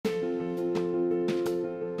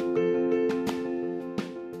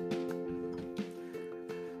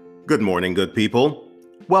Good morning, good people.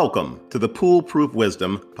 Welcome to the Pool-Proof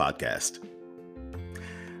Wisdom podcast.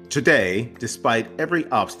 Today, despite every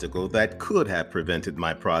obstacle that could have prevented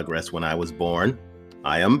my progress when I was born,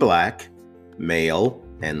 I am Black, male,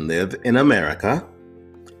 and live in America,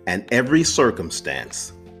 and every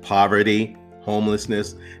circumstance, poverty,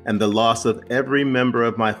 homelessness, and the loss of every member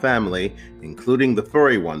of my family, including the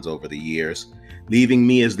furry ones over the years, leaving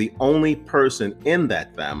me as the only person in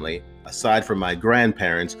that family, aside from my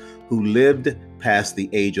grandparents who lived past the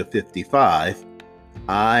age of 55,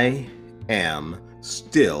 I am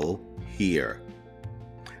still here.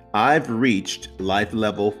 I've reached life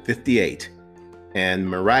level 58 and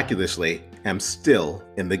miraculously am still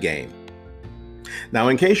in the game. Now,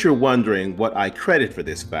 in case you're wondering what I credit for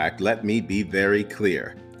this fact, let me be very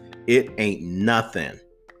clear. It ain't nothing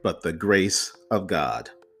but the grace of God.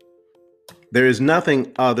 There is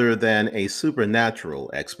nothing other than a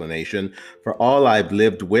supernatural explanation for all I've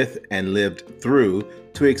lived with and lived through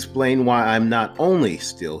to explain why I'm not only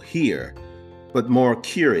still here, but more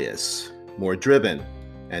curious, more driven,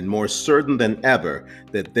 and more certain than ever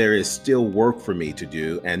that there is still work for me to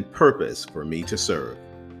do and purpose for me to serve.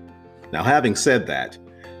 Now, having said that,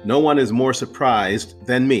 no one is more surprised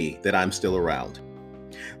than me that I'm still around.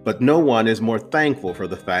 But no one is more thankful for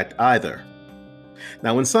the fact either.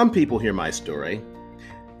 Now, when some people hear my story,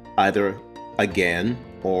 either again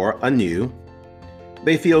or anew,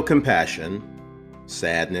 they feel compassion,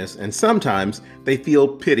 sadness, and sometimes they feel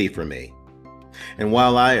pity for me. And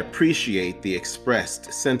while I appreciate the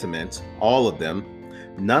expressed sentiments, all of them,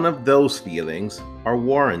 none of those feelings are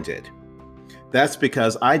warranted. That's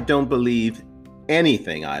because I don't believe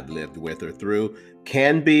anything I've lived with or through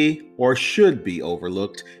can be or should be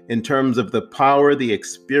overlooked in terms of the power the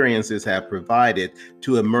experiences have provided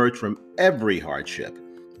to emerge from every hardship,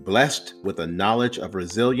 blessed with a knowledge of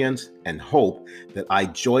resilience and hope that I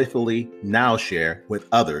joyfully now share with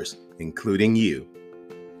others, including you.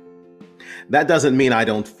 That doesn't mean I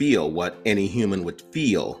don't feel what any human would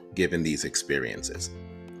feel given these experiences.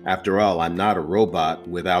 After all, I'm not a robot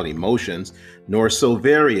without emotions, nor so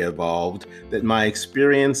very evolved that my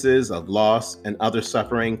experiences of loss and other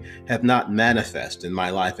suffering have not manifested in my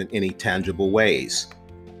life in any tangible ways.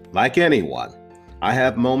 Like anyone, I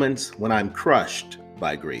have moments when I'm crushed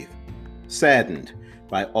by grief, saddened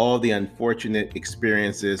by all the unfortunate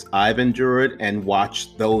experiences I've endured and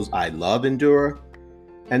watched those I love endure,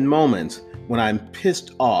 and moments when I'm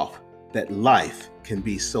pissed off that life can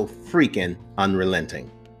be so freaking unrelenting.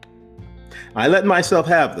 I let myself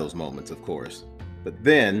have those moments, of course, but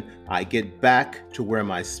then I get back to where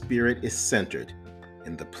my spirit is centered,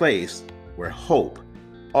 in the place where hope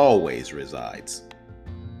always resides.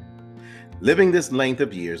 Living this length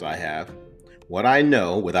of years I have, what I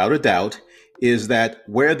know without a doubt is that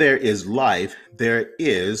where there is life, there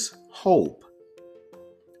is hope.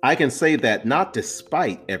 I can say that not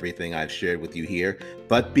despite everything I've shared with you here,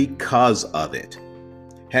 but because of it.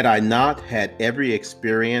 Had I not had every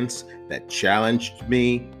experience that challenged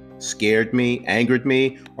me, scared me, angered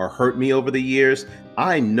me, or hurt me over the years,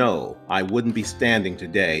 I know I wouldn't be standing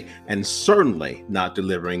today and certainly not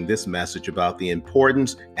delivering this message about the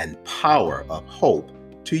importance and power of hope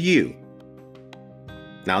to you.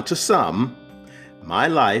 Now, to some, my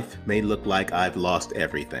life may look like I've lost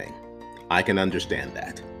everything. I can understand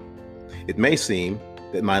that. It may seem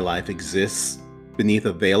that my life exists beneath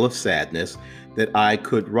a veil of sadness that I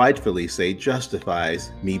could rightfully say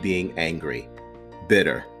justifies me being angry,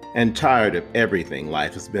 bitter, and tired of everything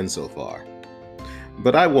life has been so far.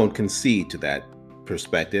 But I won't concede to that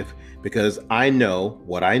perspective because I know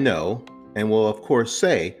what I know and will of course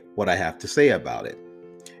say what I have to say about it.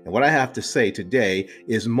 And what I have to say today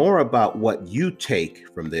is more about what you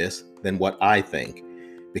take from this than what I think,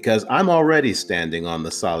 because I'm already standing on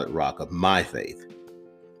the solid rock of my faith.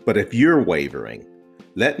 But if you're wavering,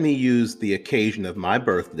 let me use the occasion of my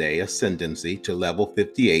birthday ascendancy to level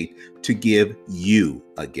 58 to give you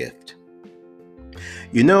a gift.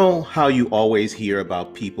 You know how you always hear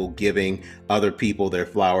about people giving other people their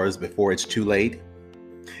flowers before it's too late?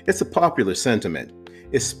 It's a popular sentiment,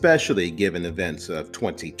 especially given events of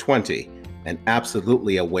 2020, and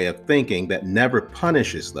absolutely a way of thinking that never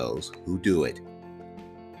punishes those who do it.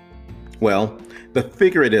 Well, the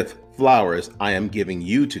figurative flowers I am giving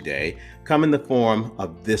you today come in the form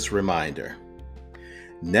of this reminder.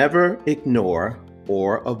 Never ignore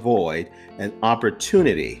or avoid an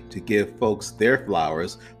opportunity to give folks their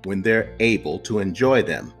flowers when they're able to enjoy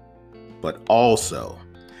them. But also,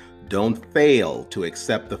 don't fail to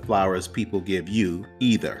accept the flowers people give you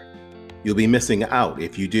either. You'll be missing out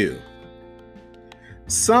if you do.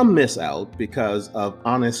 Some miss out because of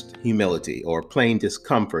honest humility or plain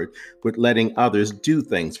discomfort with letting others do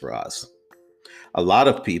things for us. A lot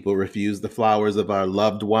of people refuse the flowers of our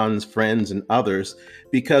loved ones, friends, and others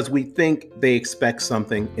because we think they expect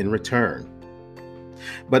something in return.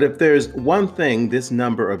 But if there's one thing this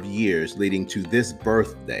number of years leading to this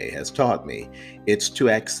birthday has taught me, it's to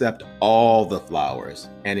accept all the flowers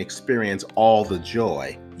and experience all the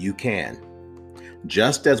joy you can.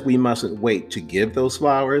 Just as we mustn't wait to give those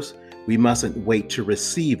flowers, we mustn't wait to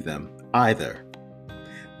receive them either.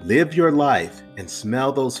 Live your life and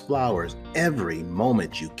smell those flowers every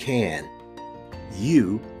moment you can.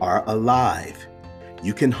 You are alive.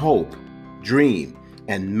 You can hope, dream,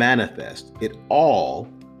 and manifest it all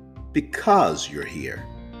because you're here.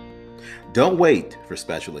 Don't wait for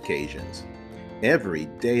special occasions. Every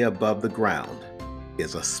day above the ground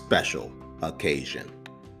is a special occasion.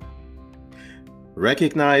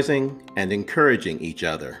 Recognizing and encouraging each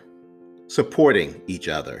other, supporting each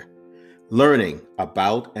other, learning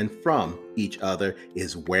about and from each other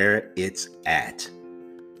is where it's at.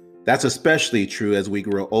 That's especially true as we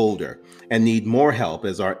grow older and need more help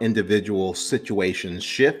as our individual situations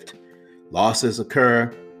shift, losses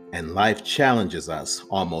occur, and life challenges us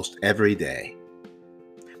almost every day.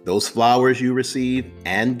 Those flowers you receive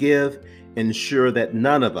and give ensure that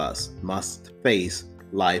none of us must face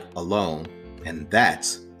life alone, and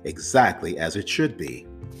that's exactly as it should be.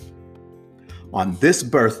 On this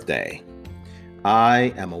birthday,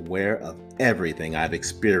 I am aware of everything I've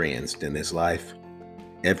experienced in this life.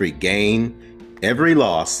 Every gain, every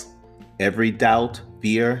loss, every doubt,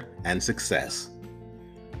 fear, and success.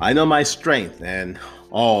 I know my strength and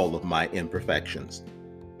all of my imperfections.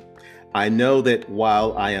 I know that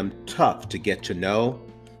while I am tough to get to know,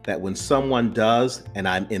 that when someone does and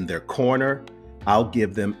I'm in their corner, I'll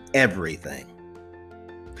give them everything.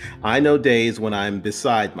 I know days when I'm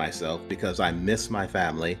beside myself because I miss my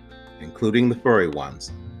family, including the furry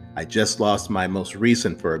ones. I just lost my most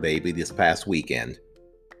recent fur baby this past weekend.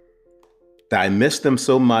 I miss them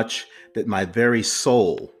so much that my very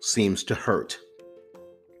soul seems to hurt.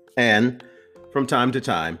 And from time to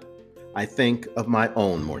time, I think of my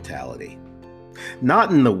own mortality. Not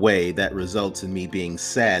in the way that results in me being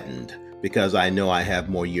saddened because I know I have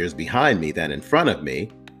more years behind me than in front of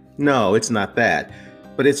me. No, it's not that.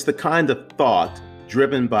 But it's the kind of thought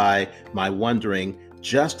driven by my wondering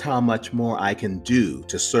just how much more I can do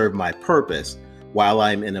to serve my purpose while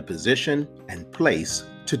I'm in a position and place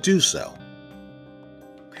to do so.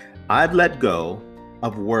 I've let go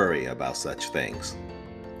of worry about such things.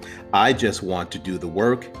 I just want to do the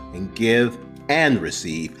work and give and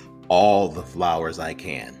receive all the flowers I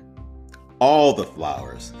can. All the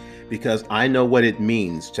flowers, because I know what it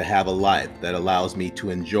means to have a life that allows me to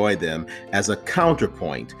enjoy them as a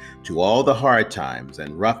counterpoint to all the hard times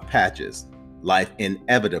and rough patches life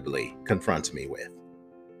inevitably confronts me with.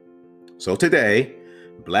 So today,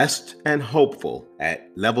 blessed and hopeful at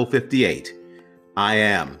level 58, I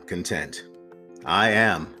am content. I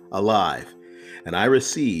am alive, and I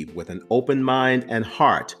receive with an open mind and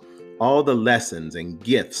heart all the lessons and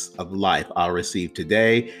gifts of life I'll receive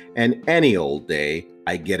today, and any old day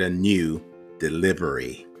I get a new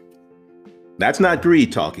delivery. That's not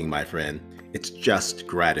greed talking, my friend. It's just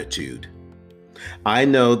gratitude. I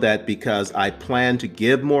know that because I plan to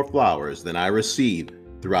give more flowers than I receive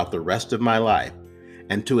throughout the rest of my life,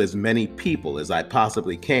 and to as many people as I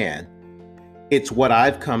possibly can, it's what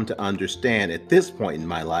I've come to understand at this point in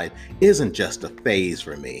my life isn't just a phase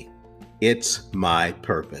for me. It's my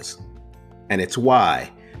purpose. And it's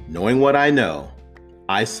why, knowing what I know,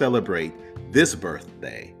 I celebrate this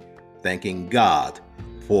birthday, thanking God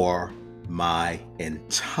for my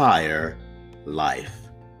entire life.